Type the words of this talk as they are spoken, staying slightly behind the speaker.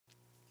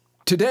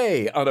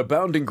Today on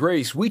Abounding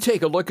Grace, we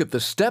take a look at the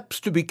steps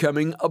to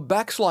becoming a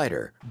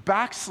backslider.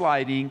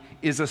 Backsliding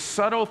is a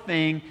subtle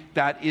thing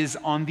that is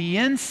on the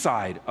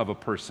inside of a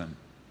person,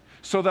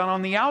 so that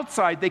on the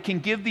outside they can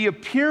give the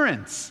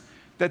appearance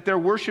that they're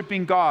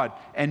worshiping God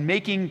and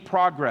making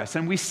progress.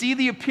 And we see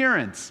the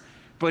appearance,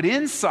 but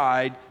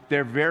inside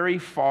they're very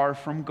far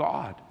from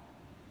God.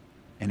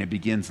 And it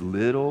begins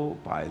little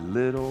by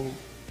little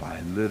by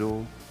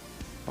little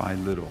by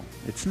little.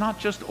 It's not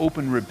just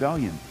open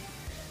rebellion.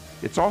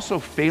 It's also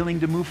failing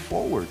to move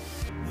forward.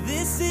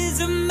 This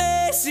is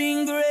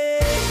amazing grace.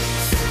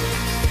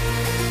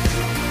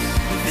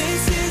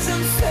 This is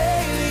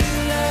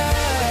unfailing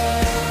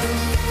love.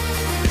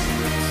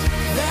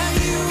 That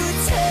you would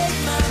take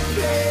my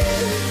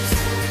place.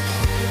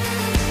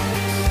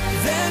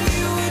 That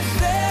you would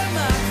bear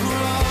my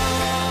cross.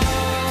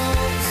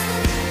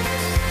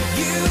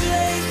 You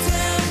laid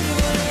down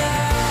your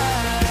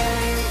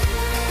life.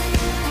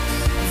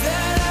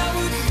 That I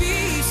would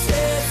be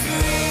set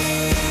free.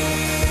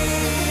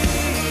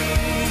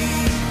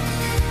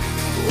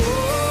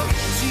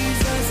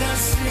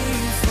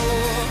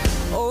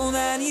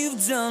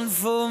 Done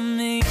for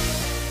me.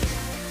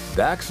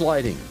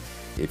 Backsliding.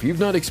 If you've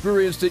not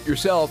experienced it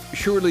yourself,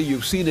 surely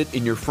you've seen it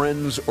in your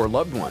friends or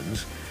loved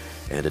ones.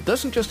 And it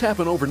doesn't just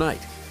happen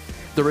overnight.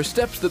 There are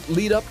steps that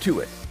lead up to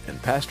it,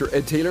 and Pastor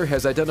Ed Taylor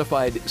has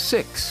identified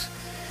 6.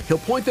 He'll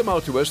point them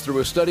out to us through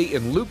a study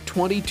in Luke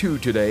 22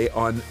 today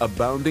on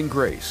Abounding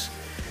Grace.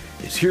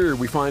 It's here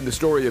we find the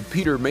story of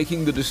Peter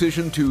making the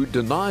decision to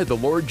deny the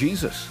Lord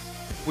Jesus.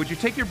 Would you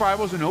take your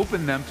Bibles and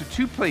open them to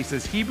 2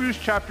 places, Hebrews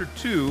chapter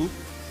 2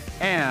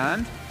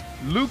 and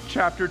Luke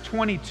chapter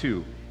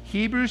 22.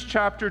 Hebrews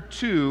chapter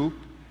 2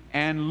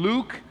 and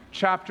Luke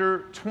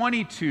chapter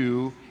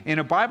 22 in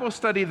a Bible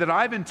study that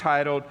I've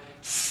entitled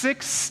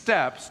 6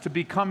 Steps to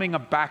Becoming a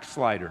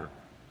Backslider.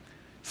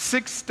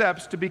 6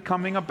 Steps to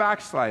Becoming a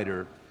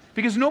Backslider.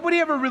 Because nobody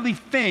ever really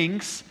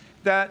thinks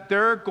that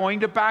they're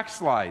going to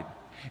backslide.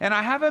 And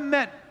I haven't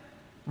met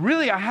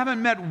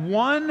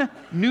one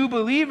new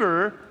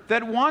believer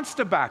that wants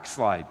to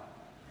backslide,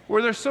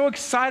 where they're so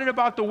excited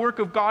about the work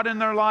of God in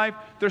their life.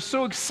 They're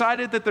so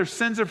excited that their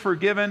sins are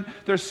forgiven.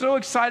 They're so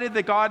excited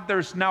that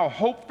there's now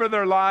hope for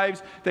their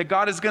lives, that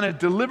God is going to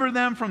deliver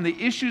them from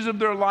the issues of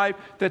their life,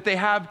 that they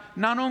have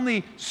not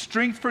only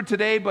strength for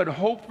today, but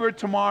hope for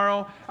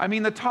tomorrow. I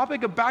mean, the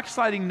topic of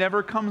backsliding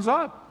never comes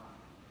up,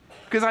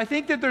 because I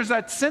think that there's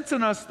that sense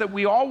in us that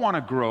we all want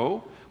to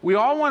grow. We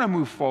all want to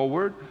move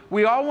forward.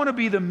 We all want to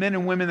be the men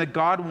and women that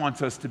God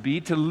wants us to be,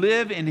 to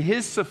live in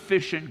His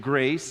sufficient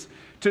grace,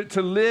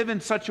 to live in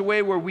such a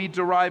way where we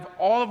derive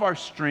all of our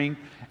strength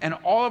and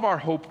all of our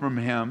hope from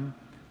Him.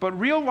 But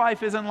real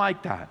life isn't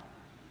like that.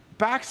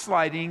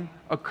 Backsliding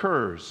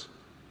occurs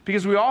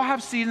because we all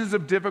have seasons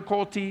of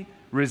difficulty,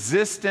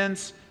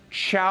 resistance,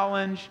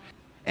 challenge,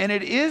 and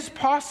it is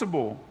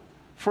possible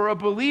for a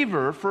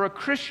believer, for a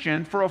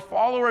Christian, for a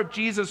follower of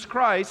Jesus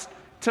Christ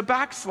to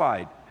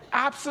backslide.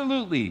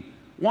 Absolutely,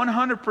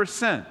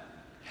 100%.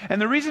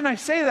 And the reason I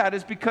say that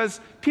is because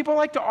people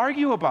like to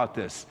argue about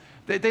this.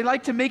 They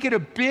like to make it a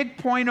big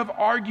point of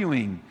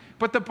arguing.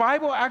 But the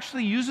Bible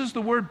actually uses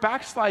the word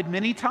backslide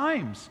many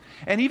times.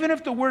 And even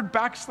if the word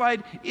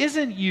backslide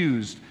isn't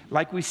used,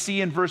 like we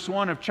see in verse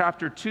 1 of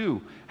chapter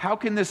 2, how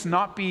can this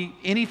not be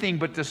anything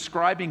but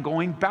describing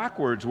going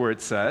backwards, where it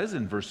says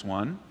in verse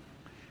 1,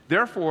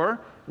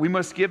 "Therefore, we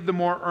must give the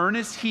more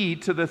earnest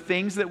heed to the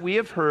things that we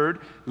have heard,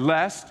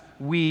 lest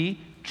we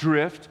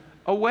drift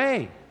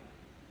away."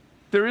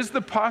 There is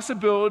the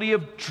possibility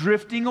of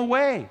drifting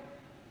away,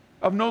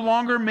 of no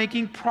longer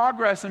making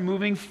progress and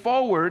moving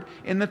forward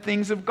in the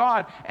things of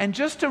God. And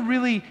just to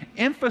really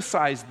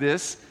emphasize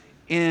this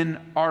in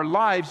our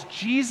lives,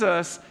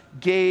 Jesus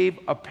gave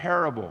a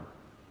parable.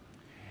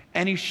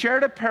 And He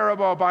shared a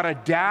parable about a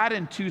dad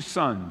and 2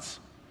 sons.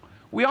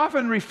 We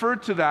often refer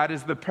to that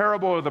as the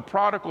parable of the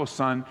prodigal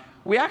son.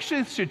 We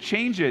actually should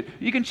change it.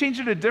 You can change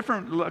it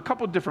a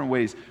couple different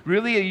ways.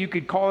 Really, you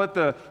could call it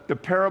the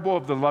parable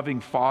of the loving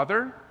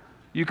father.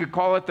 You could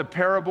call it the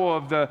parable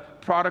of the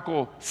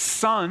prodigal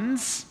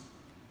sons,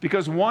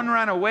 because one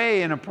ran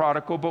away in a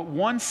prodigal, but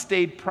one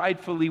stayed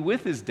pridefully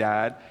with his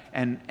dad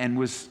and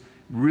was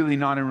really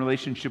not in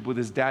relationship with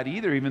his dad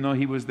either, even though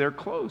he was there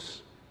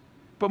close.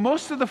 But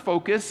most of the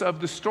focus of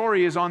the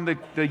story is on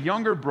the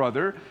younger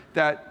brother,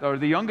 or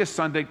the youngest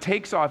son, that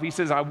takes off. He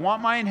says, "I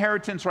want my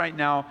inheritance right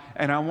now,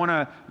 and I want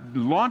to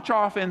launch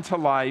off into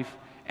life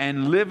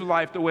and live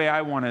life the way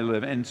I want to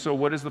live." And so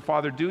what does the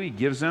father do? He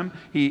gives him,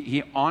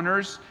 he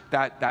honors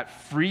that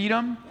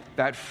freedom,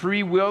 that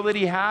free will that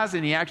he has,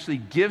 and he actually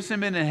gives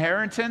him an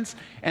inheritance.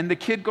 And the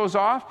kid goes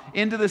off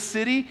into the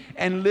city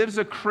and lives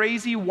a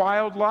crazy,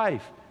 wild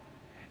life.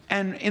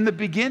 And in the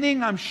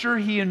beginning, I'm sure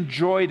he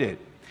enjoyed it.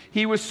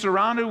 He was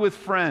surrounded with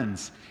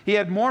friends. He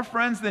had more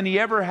friends than he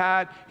ever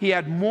had. He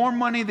had more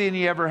money than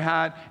he ever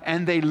had,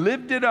 and they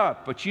lived it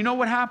up. But you know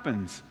what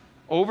happens?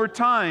 Over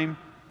time,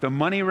 the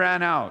money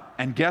ran out.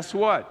 And guess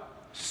what?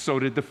 So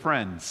did the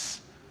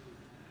friends.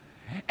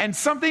 And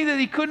something that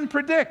he couldn't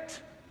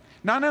predict,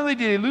 Not only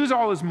did he lose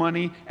all his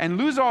money and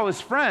lose all his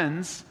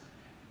friends,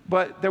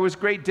 but there was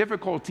great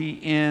difficulty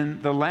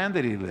in the land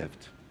that he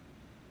lived.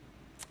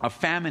 A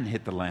famine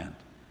hit the land,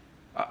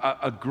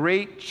 a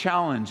great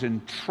challenge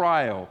and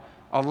trial,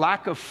 a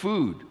lack of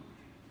food,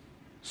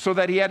 so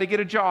that he had to get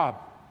a job.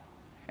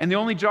 And the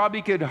only job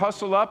he could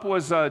hustle up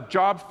was a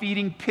job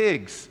feeding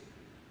pigs,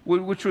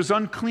 which was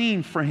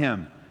unclean for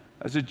him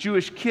as a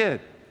Jewish kid.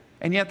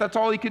 And yet that's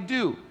all he could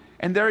do.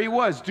 And there he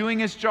was doing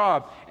his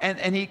job.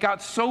 And he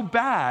got so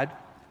bad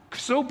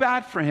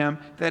for him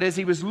that as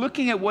he was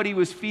looking at what he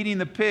was feeding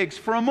the pigs,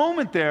 for a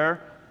moment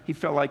there, he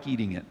felt like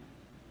eating it.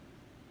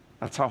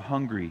 That's how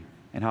hungry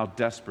and how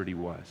desperate he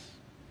was.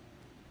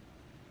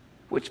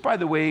 Which, by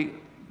the way,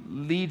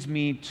 leads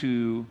me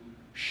to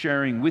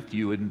sharing with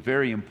you a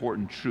very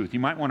important truth. You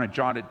might want to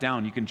jot it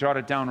down. You can jot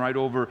it down right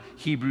over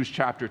Hebrews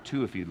chapter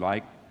 2 if you'd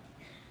like.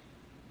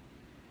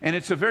 And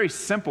it's a very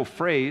simple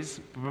phrase,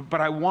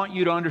 but I want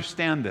you to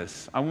understand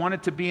this. I want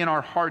it to be in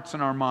our hearts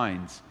and our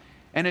minds.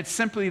 And it's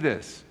simply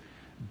this: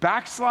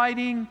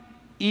 backsliding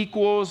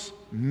equals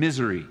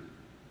misery.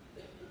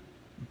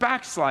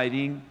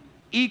 Backsliding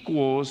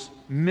equals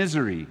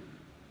misery.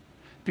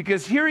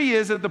 Because here he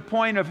is at the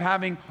point of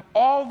having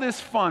all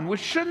this fun, which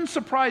shouldn't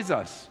surprise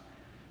us.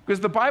 Because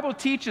the Bible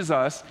teaches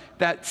us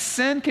that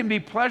sin can be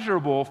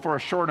pleasurable for a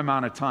short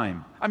amount of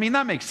time. I mean,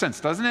 that makes sense,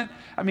 doesn't it?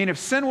 I mean, if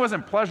sin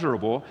wasn't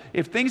pleasurable,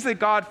 if things that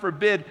God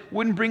forbid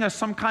wouldn't bring us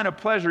some kind of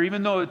pleasure,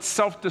 even though it's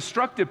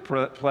self-destructive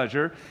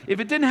pleasure, if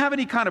it didn't have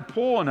any kind of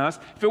pull on us,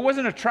 if it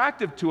wasn't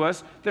attractive to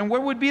us, then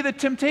where would be the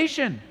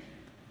temptation?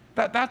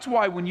 That's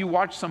why when you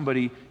watch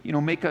somebody,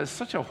 make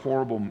such a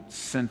horrible,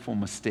 sinful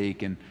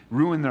mistake and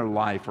ruin their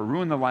life or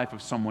ruin the life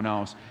of someone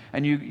else,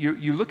 and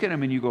you look at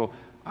them and you go,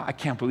 I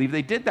can't believe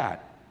they did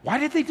that. Why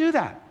did they do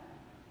that?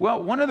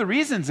 Well, one of the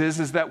reasons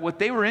is that what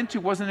they were into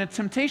wasn't a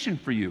temptation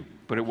for you,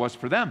 but it was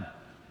for them.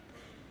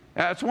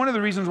 That's one of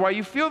the reasons why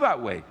you feel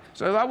that way.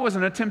 So that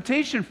wasn't a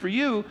temptation for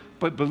you,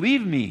 but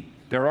believe me,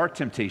 there are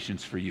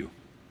temptations for you.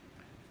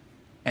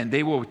 And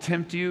they will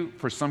tempt you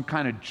for some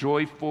kind of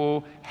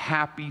joyful,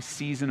 happy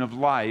season of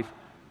life,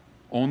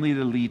 only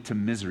to lead to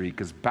misery,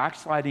 because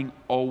backsliding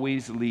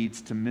always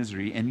leads to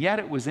misery. And yet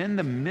it was in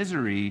the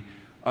misery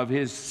of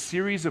his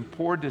series of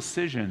poor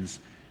decisions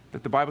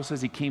that the Bible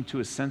says he came to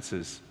his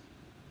senses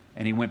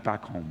and he went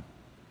back home.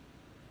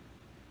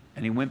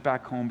 And he went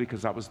back home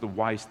because that was the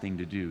wise thing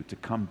to do, to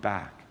come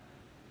back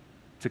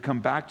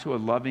to a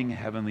loving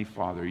Heavenly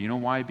Father. You know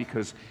why?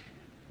 Because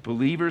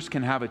believers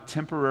can have a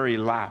temporary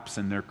lapse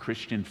in their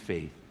Christian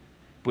faith,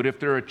 but if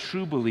they're a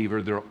true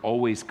believer, they'll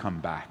always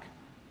come back.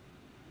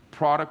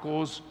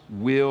 Prodigals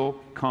will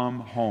come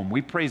home.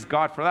 We praise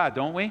God for that,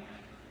 don't we?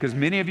 Because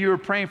many of you are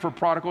praying for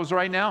prodigals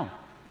right now,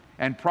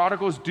 and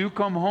prodigals do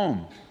come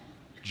home.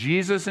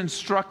 Jesus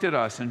instructed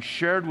us and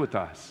shared with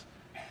us.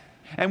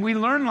 And we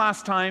learned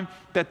last time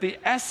that the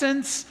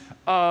essence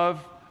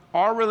of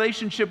our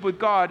relationship with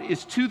God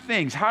is two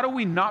things. How do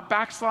we not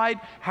backslide?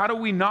 How do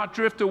we not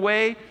drift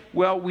away?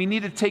 Well, we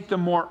need to take the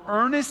more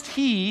earnest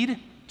heed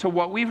to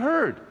what we've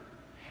heard.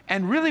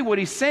 And really what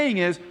he's saying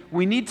is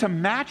we need to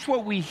match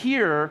what we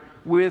hear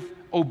with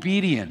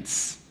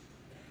obedience.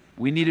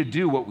 We need to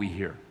do what we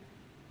hear.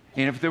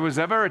 And if there was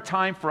ever a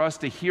time for us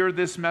to hear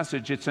this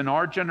message, it's in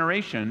our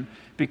generation,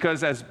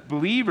 because as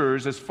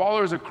believers, as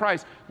followers of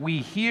Christ, we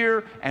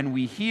hear and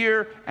we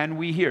hear and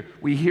we hear.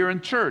 We hear in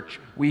church,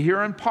 we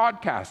hear in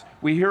podcasts,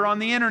 we hear on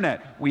the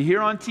internet, we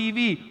hear on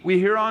TV, we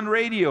hear on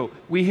radio,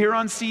 we hear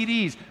on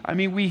CDs. I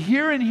mean, we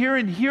hear and hear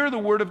and hear the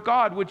Word of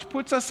God, which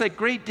puts us at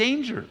great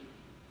danger.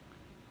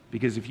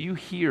 Because if you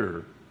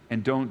hear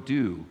and don't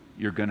do,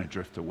 you're going to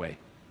drift away.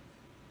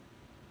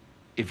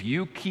 If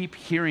you keep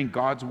hearing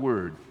God's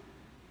Word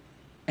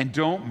and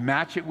don't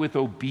match it with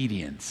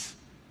obedience,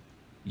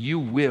 you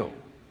will,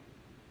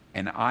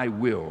 and I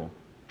will,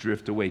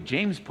 drift away.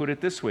 James put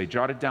it this way,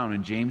 jot it down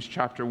in James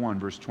chapter 1,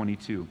 verse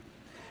 22.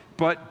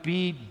 But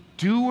be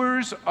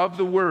doers of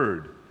the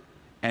word,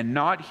 and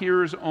not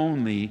hearers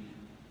only,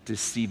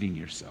 deceiving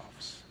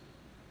yourselves.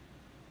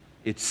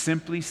 It's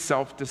simply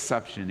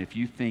self-deception if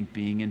you think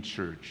being in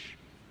church,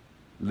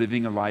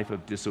 living a life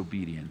of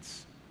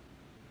disobedience,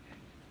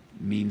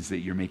 means that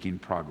you're making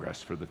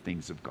progress for the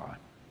things of God.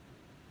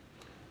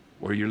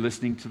 Or you're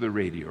listening to the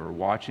radio or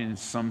watching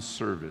some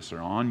service or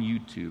on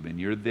YouTube and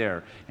you're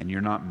there and you're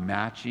not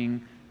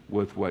matching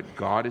with what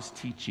God is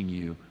teaching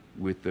you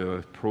with the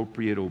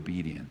appropriate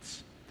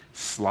obedience.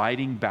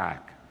 Sliding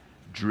back,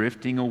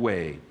 drifting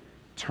away,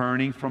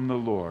 turning from the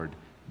Lord,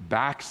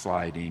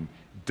 backsliding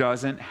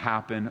doesn't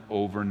happen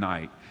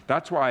overnight.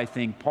 That's why I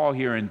think Paul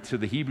here to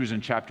the Hebrews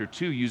in chapter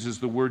 2 uses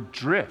the word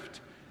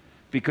drift,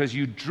 because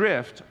you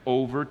drift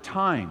over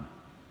time.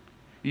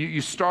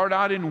 You start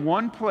out in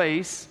one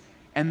place,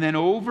 and then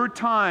over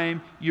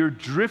time, you're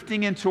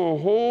drifting into a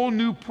whole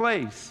new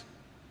place.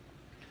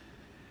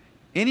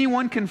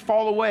 Anyone can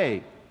fall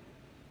away.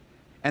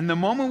 And the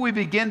moment we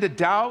begin to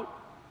doubt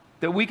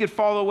that we could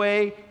fall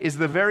away is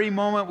the very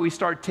moment we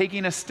start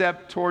taking a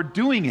step toward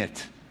doing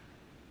it.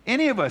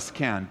 Any of us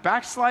can.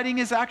 Backsliding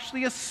is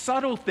actually a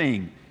subtle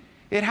thing.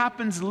 It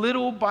happens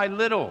little by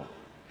little.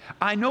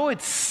 I know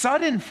it's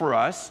sudden for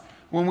us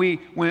when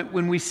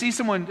we see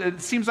someone,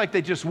 it seems like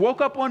they just woke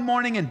up one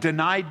morning and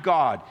denied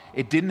God.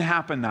 It didn't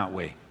happen that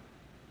way.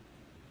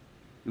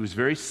 It was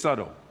very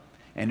subtle.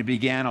 And it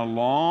began a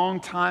long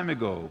time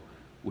ago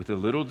with a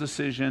little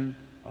decision,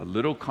 a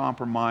little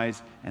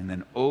compromise, and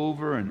then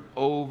over and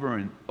over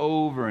and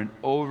over and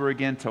over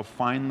again till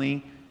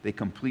finally they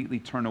completely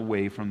turn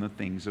away from the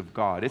things of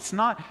God. It's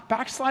not,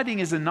 backsliding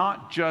is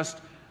not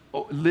just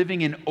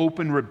living in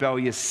open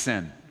rebellious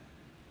sin,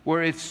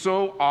 where it's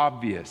so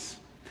obvious.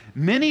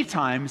 Many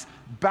times,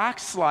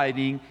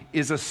 backsliding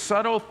is a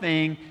subtle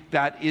thing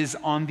that is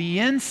on the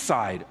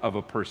inside of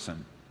a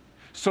person,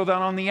 so that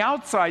on the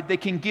outside they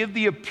can give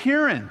the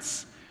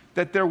appearance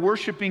that they're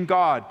worshiping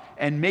God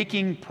and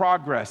making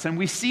progress. And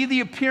we see the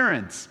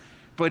appearance,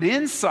 but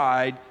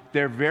inside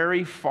they're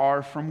very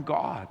far from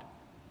God.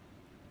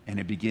 And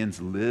it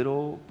begins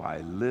little by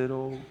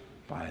little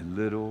by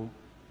little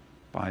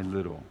by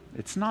little.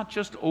 It's not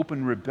just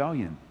open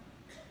rebellion.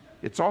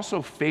 It's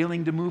also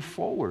failing to move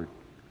forward,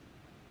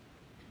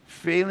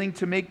 failing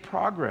to make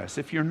progress.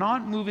 If you're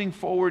not moving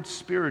forward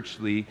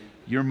spiritually,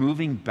 you're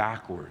moving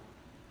backward.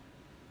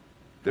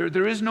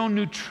 There is no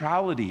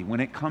neutrality when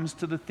it comes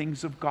to the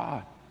things of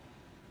God.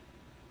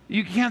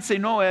 You can't say,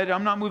 no, Ed,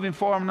 I'm not moving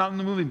forward, I'm not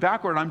moving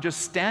backward, I'm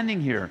just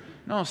standing here.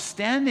 No,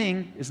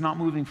 standing is not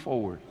moving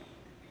forward.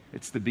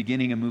 It's the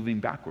beginning of moving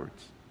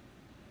backwards.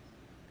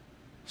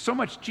 So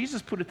much,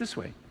 Jesus put it this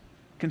way.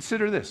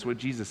 Consider this, what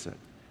Jesus said.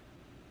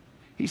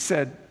 He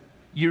said,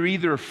 you're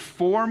either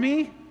for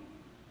me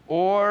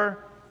or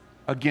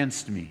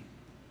against me.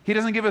 He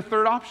doesn't give a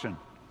third option.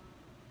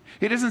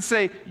 He doesn't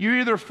say, you're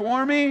either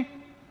for me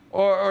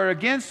or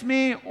against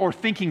me or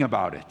thinking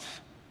about it.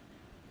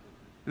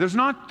 There's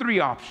not three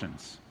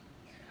options.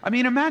 I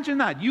mean, imagine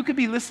that. You could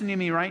be listening to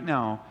me right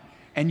now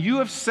and you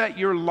have set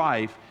your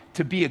life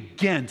to be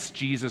against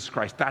Jesus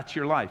Christ. That's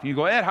your life. And you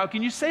go, Ed, how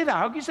can you say that?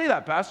 How can you say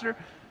that, Pastor?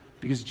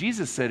 Because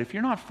Jesus said, if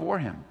you're not for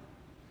him,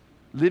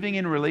 living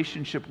in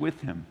relationship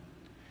with him,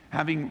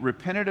 having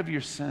repented of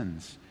your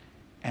sins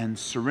and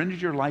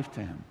surrendered your life to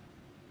him,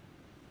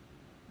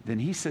 then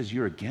he says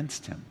you're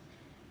against him.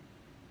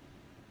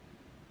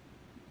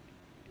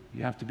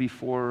 You have to be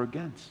for or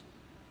against.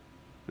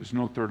 There's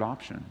no third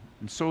option.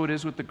 And so it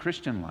is with the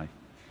Christian life.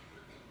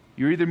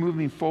 You're either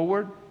moving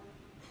forward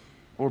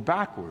or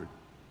backward,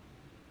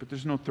 but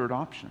there's no third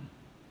option.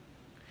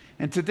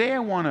 And today I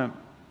want to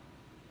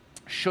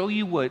show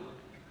you what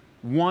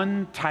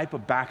one type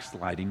of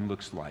backsliding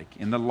looks like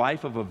in the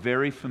life of a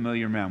very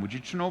familiar man. Would you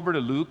turn over to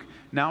Luke,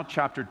 now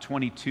chapter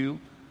 22?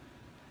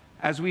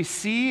 As we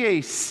see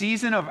a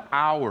season of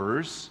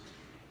hours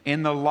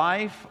in the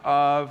life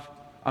of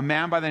a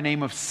man by the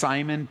name of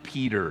Simon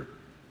Peter.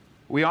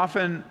 We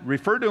often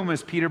refer to him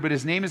as Peter, but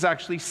his name is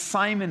actually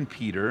Simon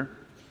Peter.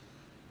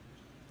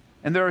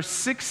 And there are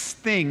 6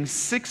 things,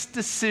 6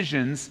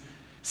 decisions,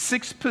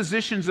 6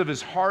 positions of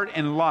his heart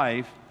and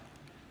life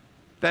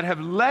that have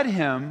led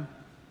him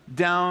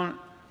down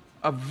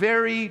a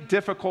very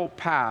difficult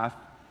path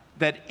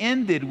that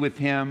ended with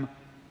him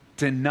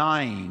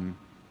denying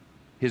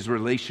his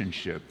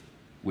relationship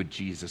with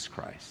Jesus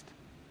Christ.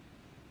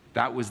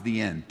 That was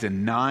the end,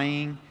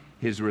 denying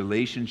his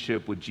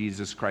relationship with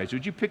Jesus Christ.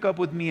 Would you pick up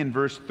with me in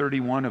verse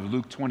 31 of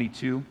Luke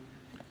 22?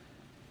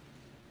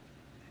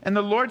 And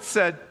the Lord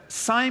said,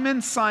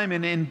 Simon,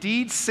 Simon,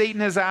 indeed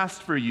Satan has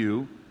asked for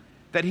you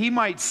that he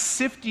might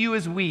sift you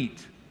as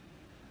wheat.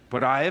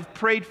 But I have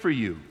prayed for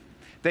you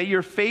that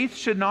your faith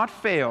should not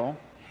fail.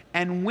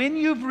 And when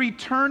you've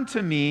returned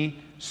to me,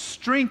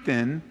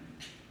 strengthen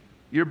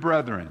your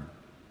brethren.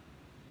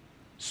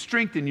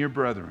 Strengthen your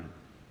brethren.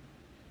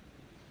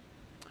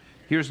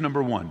 Here's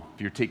number 1,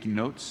 if you're taking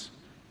notes.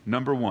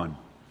 Number 1.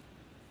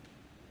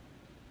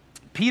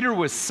 Peter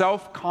was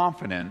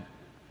self-confident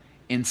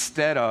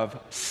instead of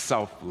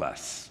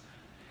selfless.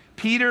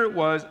 Peter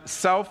was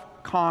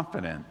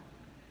self-confident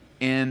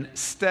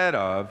instead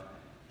of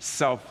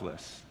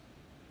selfless.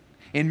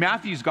 In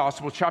Matthew's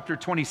Gospel, chapter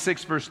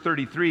 26, verse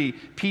 33,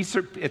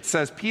 it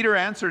says, Peter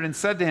answered and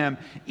said to him,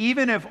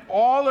 even if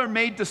all are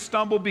made to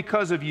stumble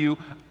because of you,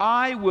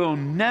 I will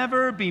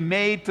never be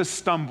made to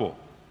stumble.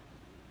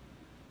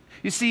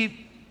 You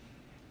see,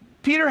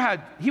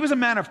 he was a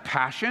man of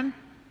passion.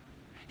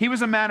 He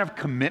was a man of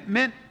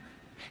commitment.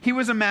 He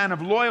was a man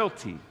of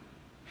loyalty.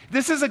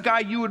 This is a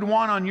guy you would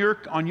want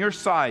on your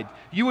side.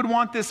 You would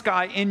want this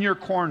guy in your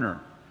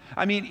corner.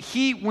 I mean,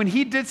 when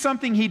he did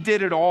something, he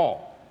did it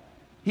all.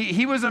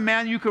 He was a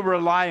man you could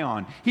rely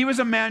on. He was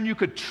a man you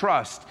could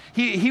trust.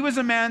 He was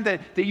a man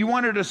that you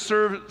wanted to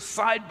serve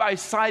side by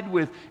side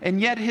with, and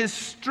yet his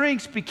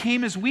strengths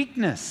became his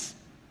weakness.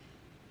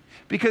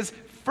 Because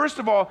first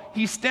of all,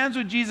 he stands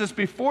with Jesus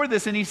before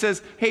this and he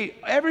says, hey,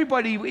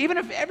 everybody, even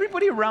if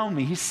everybody around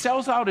me, he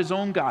sells out his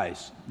own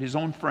guys, his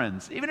own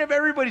friends, even if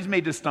everybody's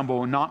made to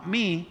stumble and not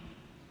me.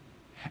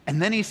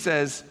 And then he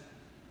says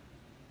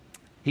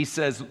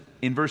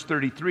in verse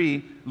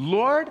 33,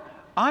 Lord,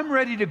 I'm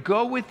ready to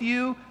go with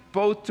you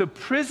both to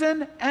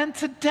prison and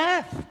to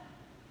death.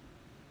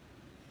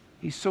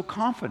 He's so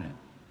confident.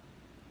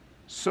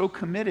 so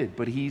committed,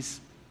 but he's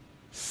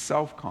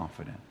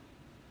self-confident.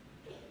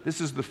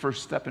 This is the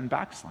first step in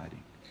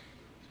backsliding.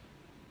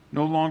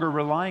 No longer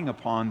relying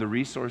upon the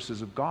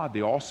resources of God,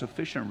 the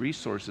all-sufficient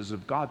resources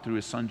of God through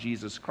his Son,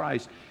 Jesus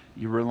Christ.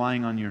 You're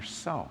relying on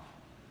yourself.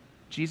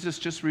 Jesus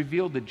just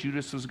revealed that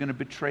Judas was going to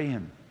betray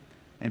him.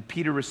 And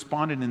Peter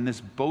responded in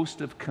this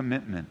boast of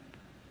commitment,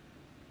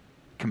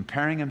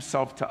 comparing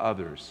himself to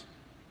others.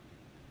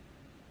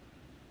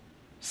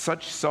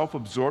 Such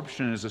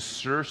self-absorption is a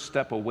sure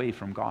step away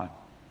from God.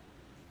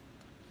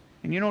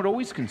 And you know, it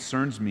always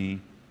concerns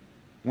me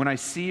when I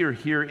see or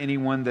hear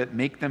anyone that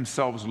make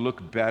themselves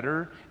look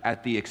better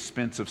at the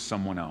expense of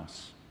someone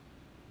else.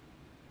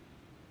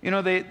 You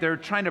know, they're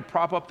trying to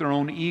prop up their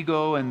own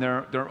ego and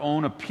their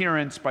own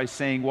appearance by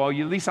saying, well,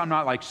 at least I'm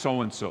not like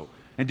so-and-so.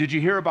 And did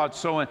you hear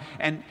about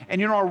and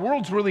you know, our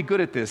world's really good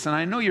at this, and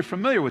I know you're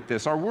familiar with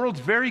this. Our world's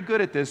very good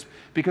at this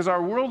because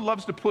our world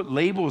loves to put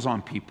labels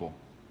on people.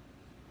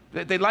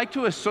 They like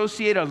to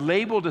associate a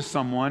label to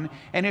someone,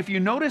 and if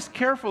you notice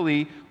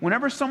carefully,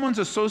 whenever someone's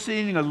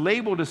associating a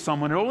label to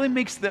someone,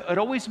 it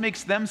always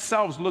makes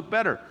themselves look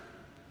better.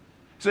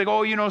 It's like,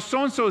 oh, you know,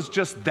 so-and-so is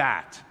just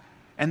that.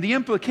 And the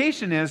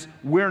implication is,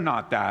 we're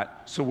not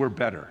that, so we're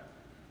better.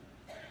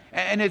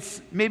 And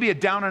it's maybe a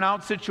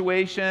down-and-out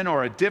situation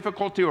or a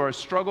difficulty or a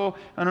struggle,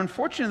 and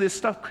unfortunately, this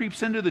stuff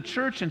creeps into the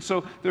church, and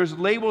so there's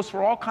labels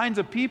for all kinds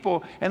of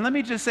people. And let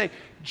me just say,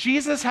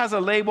 Jesus has a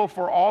label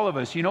for all of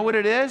us. You know what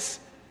it is?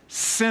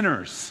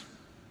 Sinners.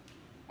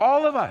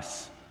 All of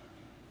us.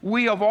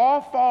 We have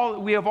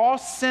all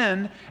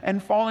sinned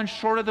and fallen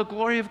short of the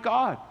glory of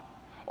God.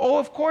 Oh,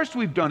 of course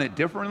we've done it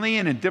differently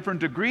and in different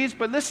degrees,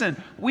 but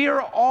listen, we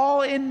are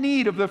all in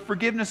need of the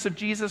forgiveness of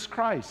Jesus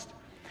Christ.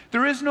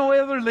 There is no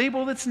other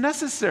label that's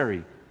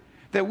necessary.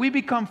 That we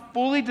become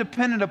fully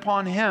dependent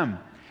upon him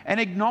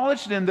and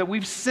acknowledge him that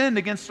we've sinned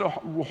against a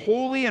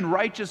holy and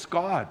righteous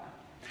God.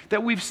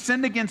 That we've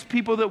sinned against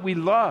people that we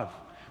love.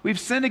 We've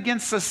sinned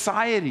against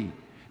society.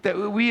 That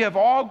we have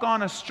all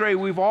gone astray.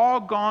 We've all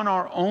gone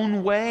our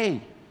own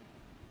way.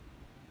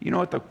 You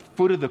know, at the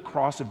foot of the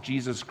cross of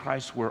Jesus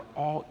Christ, we're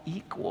all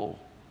equal.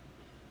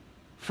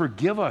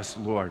 Forgive us,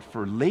 Lord,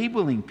 for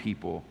labeling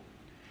people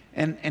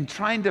and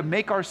trying to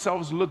make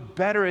ourselves look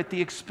better at the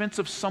expense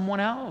of someone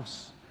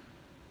else.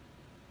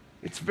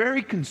 It's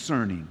very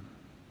concerning.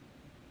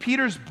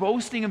 Peter's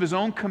boasting of his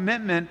own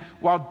commitment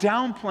while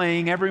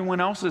downplaying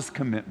everyone else's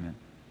commitment.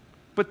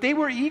 But they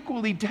were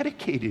equally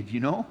dedicated, you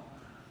know.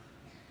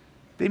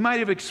 They might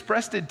have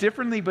expressed it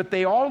differently, but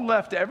they all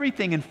left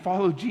everything and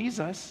followed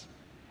Jesus.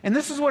 And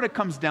this is what it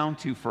comes down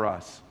to for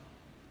us.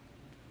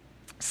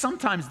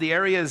 Sometimes the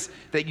areas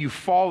that you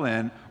fall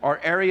in are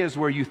areas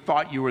where you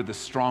thought you were the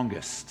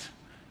strongest.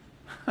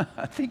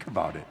 Think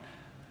about it.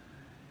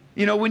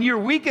 You know, when you're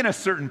weak in a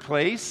certain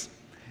place,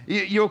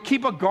 you'll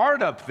keep a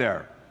guard up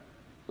there.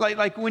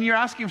 Like when you're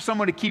asking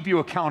someone to keep you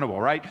accountable,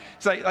 right?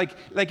 It's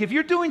like if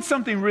you're doing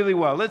something really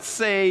well, let's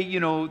say, you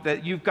know,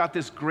 that you've got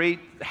this great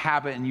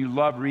habit and you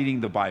love reading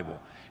the Bible.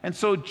 And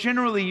so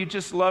generally you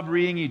just love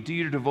reading, you do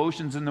your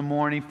devotions in the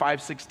morning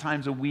 5-6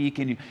 times a week,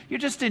 and you're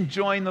just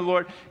enjoying the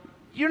Lord.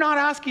 You're not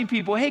asking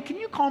people, hey, can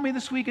you call me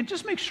this week and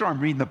just make sure I'm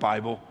reading the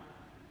Bible?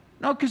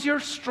 No, because you're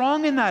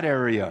strong in that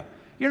area.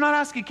 You're not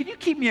asking, can you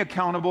keep me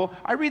accountable?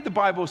 I read the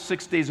Bible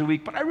 6 days a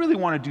week, but I really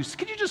want to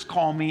can you just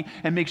call me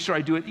and make sure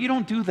I do it? You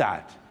don't do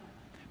that.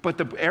 But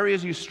the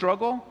areas you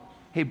struggle,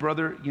 hey,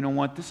 brother, you know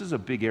what? This is a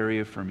big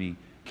area for me.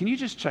 Can you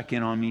just check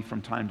in on me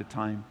from time to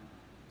time?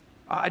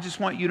 I just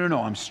want you to know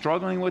I'm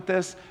struggling with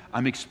this.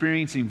 I'm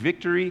experiencing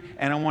victory,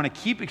 and I want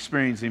to keep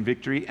experiencing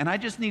victory, and I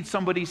just need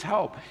somebody's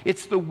help.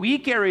 It's the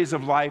weak areas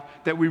of life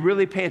that we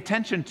really pay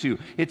attention to.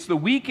 It's the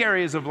weak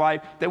areas of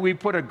life that we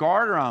put a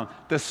guard around.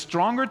 The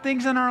stronger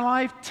things in our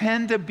life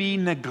tend to be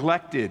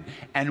neglected,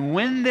 and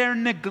when they're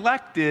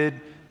neglected,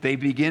 they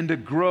begin to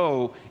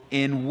grow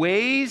in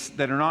ways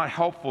that are not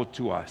helpful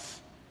to us,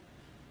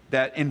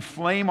 that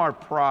inflame our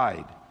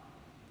pride.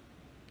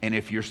 And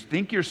if you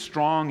think you're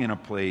strong in a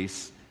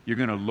place, you're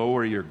going to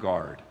lower your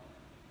guard.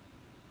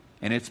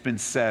 And it's been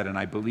said, and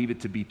I believe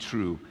it to be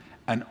true,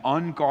 an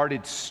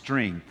unguarded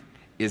strength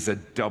is a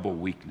double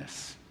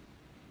weakness.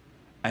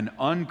 An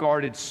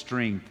unguarded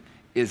strength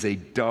is a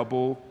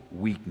double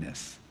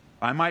weakness.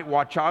 I might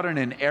watch out in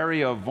an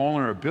area of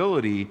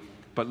vulnerability,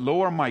 but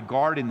lower my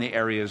guard in the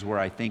areas where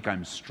I think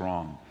I'm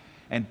strong.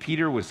 And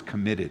Peter was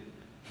committed.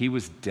 He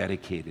was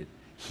dedicated.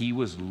 He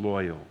was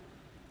loyal.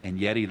 And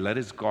yet he let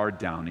his guard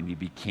down and he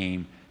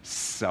became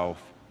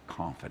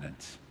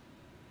self-confident.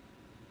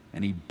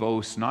 And he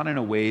boasts not in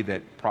a way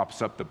that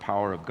props up the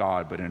power of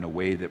God, but in a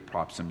way that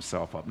props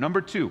himself up. Number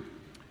 2,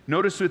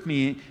 notice with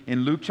me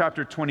in Luke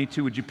chapter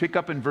 22, would you pick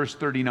up in verse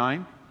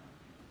 39?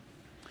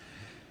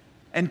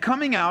 And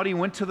coming out, he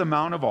went to the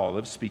Mount of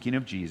Olives, speaking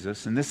of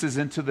Jesus, and this is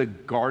into the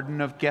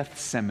Garden of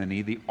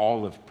Gethsemane, the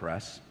olive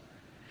press.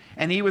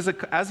 And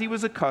as he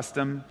was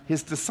accustomed,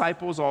 his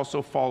disciples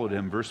also followed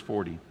him, verse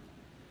 40.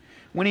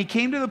 When he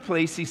came to the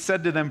place, he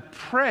said to them,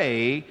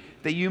 "Pray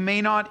that you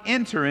may not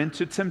enter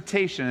into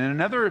temptation." And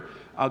another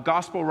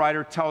gospel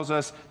writer tells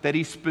us that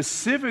he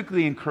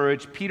specifically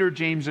encouraged Peter,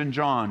 James, and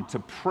John to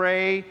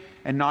pray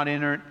and not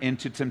enter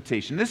into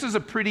temptation. This is a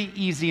pretty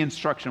easy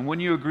instruction.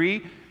 Wouldn't you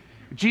agree?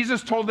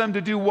 Jesus told them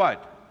to do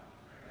what?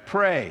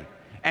 Pray.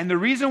 And the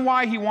reason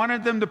why he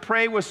wanted them to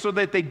pray was so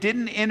that they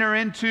didn't enter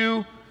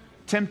into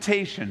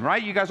temptation,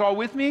 right? You guys all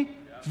with me?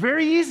 It's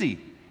very easy.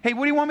 Hey,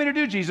 what do you want me to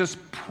do, Jesus?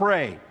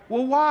 Pray.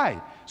 Well,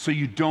 why? So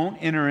you don't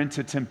enter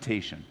into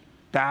temptation.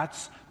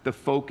 That's the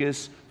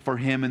focus for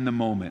him in the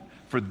moment,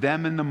 for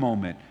them in the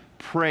moment.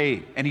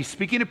 Pray. And he's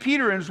speaking to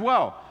Peter as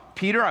well.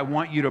 Peter, I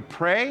want you to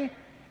pray,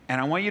 and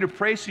I want you to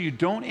pray so you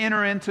don't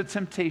enter into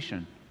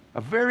temptation.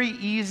 A very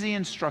easy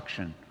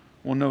instruction.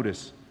 Well,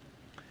 notice,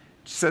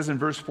 it says in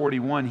verse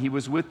 41, he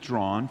was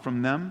withdrawn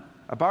from them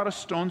about a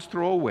stone's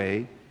throw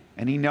away,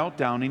 and he knelt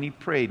down and he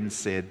prayed and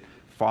said,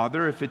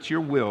 "Father, if it's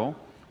your will,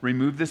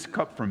 remove this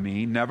cup from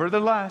me.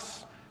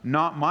 Nevertheless,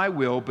 not my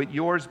will, but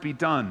yours be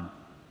done."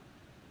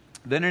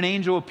 Then an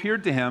angel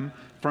appeared to him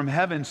from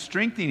heaven,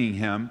 strengthening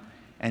him,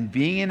 and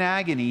being in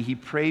agony, he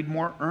prayed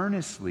more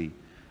earnestly,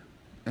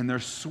 and their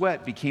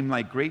sweat became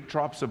like great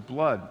drops of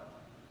blood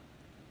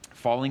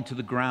falling to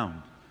the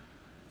ground.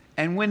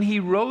 And when he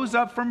rose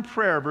up from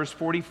prayer, verse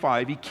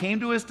 45, he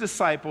came to his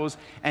disciples,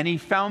 and he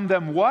found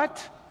them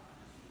what?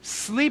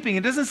 Sleeping.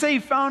 It doesn't say he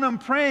found them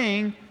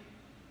praying.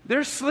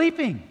 They're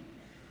sleeping,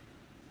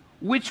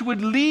 which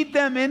would lead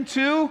them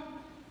into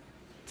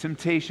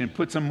temptation,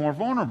 puts them more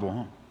vulnerable.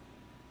 Huh?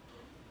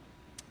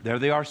 There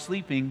they are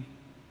sleeping,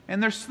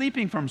 and they're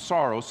sleeping from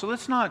sorrow. So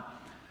let's not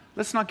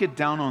get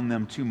down on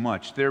them too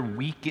much. They're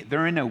weak.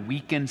 They're in a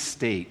weakened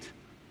state.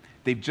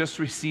 They've just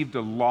received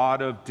a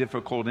lot of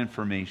difficult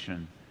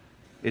information.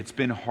 It's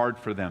been hard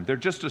for them. They're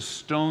just a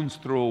stone's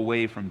throw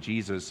away from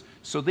Jesus,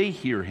 so they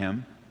hear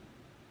him.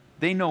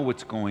 They know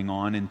what's going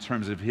on in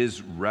terms of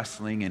his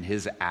wrestling and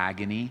his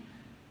agony,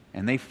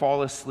 and they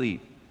fall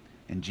asleep.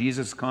 And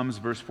Jesus comes,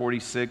 verse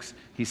 46,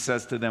 he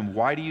says to them,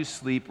 "Why do you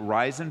sleep?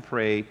 Rise and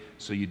pray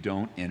so you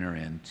don't enter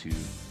into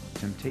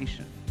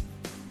temptation."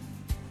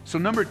 So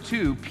number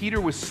 2,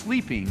 Peter was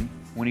sleeping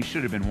when he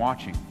should have been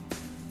watching.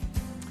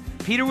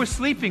 Peter was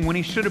sleeping when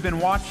he should have been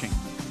watching.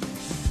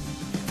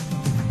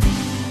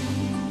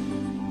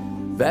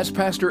 That's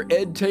Pastor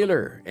Ed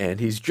Taylor, and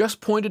he's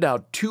just pointed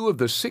out 2 of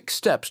the 6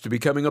 steps to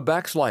becoming a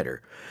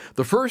backslider.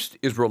 The first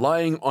is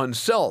relying on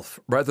self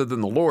rather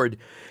than the Lord,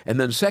 and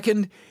then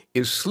second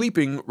is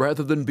sleeping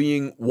rather than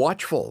being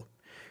watchful.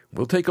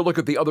 We'll take a look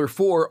at the other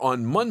 4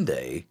 on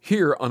Monday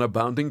here on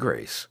Abounding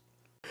Grace.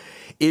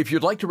 If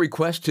you'd like to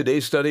request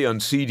today's study on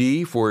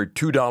CD for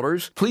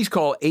 $2, please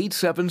call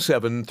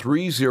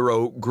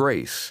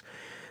 877-30-GRACE.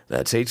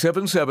 That's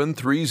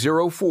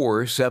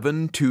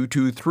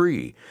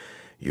 877-304-7223.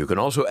 You can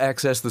also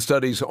access the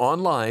studies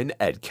online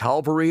at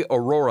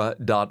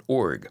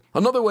calvaryaurora.org.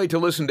 Another way to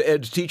listen to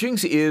Ed's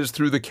teachings is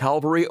through the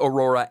Calvary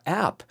Aurora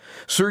app.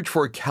 Search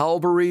for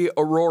Calvary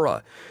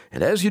Aurora.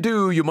 And as you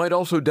do, you might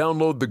also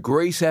download the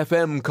Grace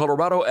FM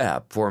Colorado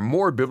app for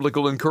more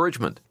biblical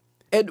encouragement.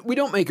 Ed, we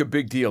don't make a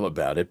big deal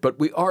about it, but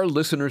we are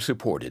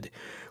listener-supported.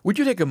 Would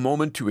you take a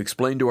moment to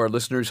explain to our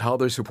listeners how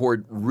their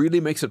support really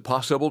makes it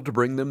possible to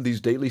bring them these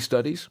daily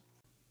studies?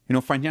 You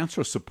know,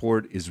 financial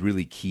support is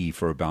really key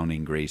for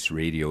Abounding Grace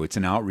Radio. It's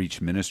an outreach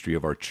ministry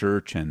of our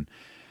church, and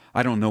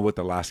I don't know what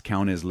the last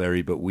count is,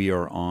 Larry, but we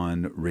are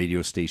on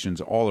radio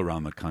stations all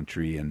around the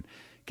country and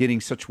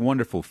getting such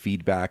wonderful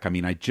feedback. I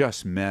mean, I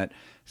just met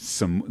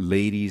some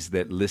ladies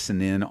that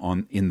listen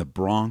in the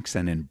Bronx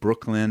and in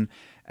Brooklyn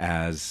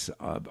as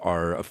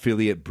our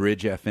affiliate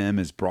Bridge FM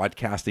is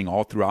broadcasting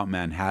all throughout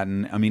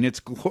Manhattan. I mean, it's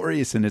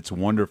glorious and it's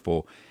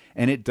wonderful.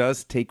 And it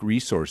does take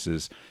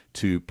resources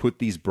to put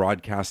these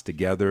broadcasts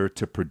together,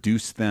 to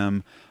produce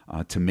them,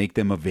 to make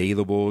them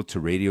available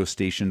to radio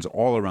stations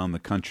all around the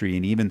country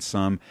and even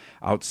some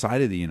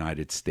outside of the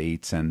United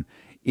States. And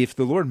if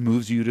the Lord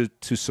moves you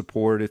to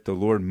support, if the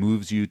Lord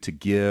moves you to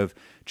give,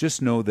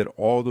 just know that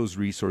all those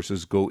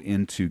resources go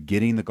into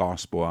getting the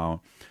gospel out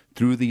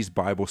through these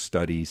Bible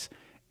studies.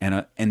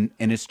 And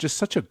it's just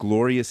such a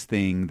glorious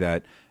thing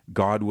that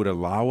God would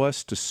allow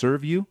us to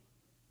serve you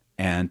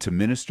and to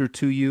minister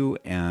to you,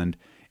 and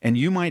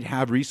you might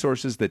have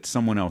resources that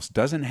someone else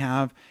doesn't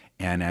have,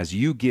 and as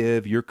you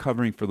give, you're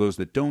covering for those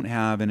that don't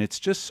have, and it's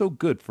just so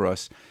good for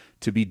us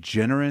to be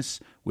generous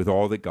with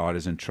all that God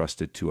has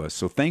entrusted to us.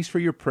 So thanks for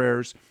your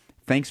prayers,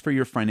 thanks for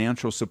your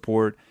financial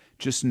support.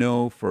 Just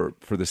know for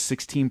the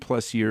 16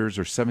 plus years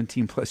or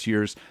 17 plus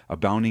years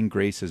Abounding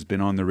Grace has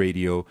been on the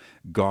radio,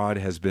 God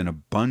has been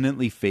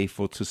abundantly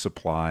faithful to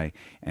supply,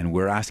 and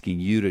we're asking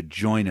you to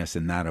join us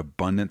in that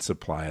abundant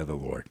supply of the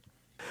Lord.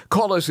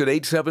 Call us at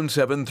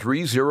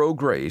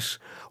 877-30-GRACE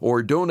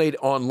or donate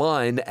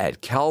online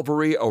at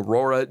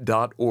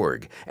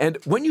calvaryaurora.org. And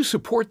when you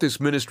support this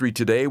ministry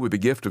today with a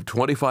gift of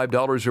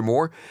 $25 or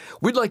more,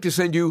 we'd like to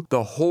send you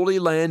The Holy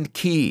Land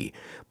Key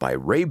by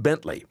Ray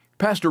Bentley.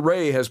 Pastor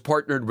Ray has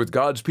partnered with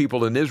God's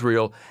people in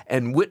Israel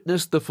and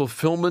witnessed the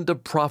fulfillment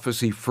of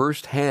prophecy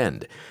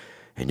firsthand.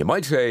 And you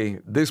might say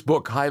this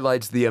book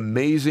highlights the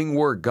amazing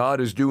work God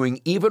is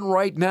doing even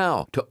right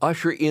now to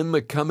usher in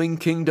the coming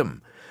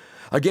kingdom.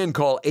 Again,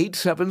 call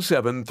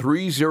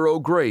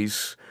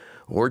 877-30-GRACE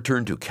or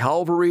turn to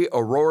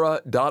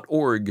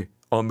calvaryaurora.org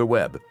on the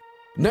web.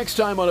 Next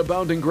time on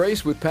Abounding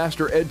Grace with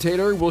Pastor Ed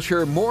Taylor, we'll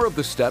share more of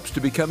the steps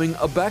to becoming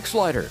a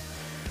backslider.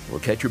 We'll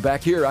catch you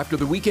back here after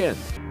the weekend.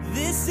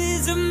 This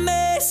is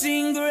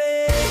amazing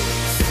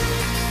grace.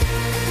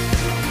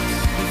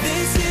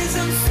 This is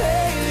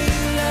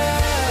unfailing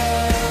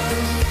love.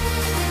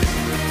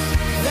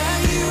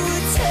 That you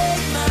would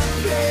take my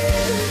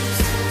place.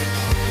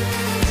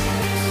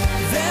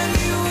 That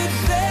you would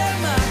bear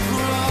my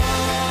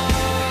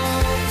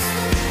cross.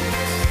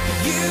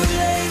 You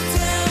laid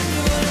down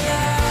your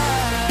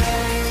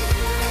life.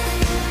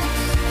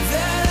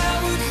 That I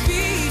would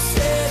be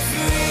set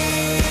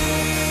free.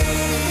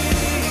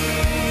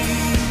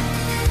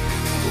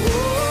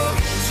 Oh,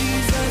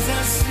 Jesus, I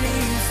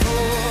sing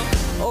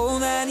for all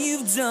that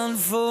you've done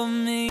for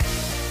me.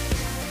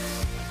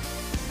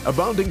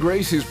 Abounding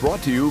Grace is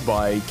brought to you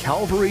by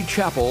Calvary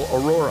Chapel,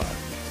 Aurora.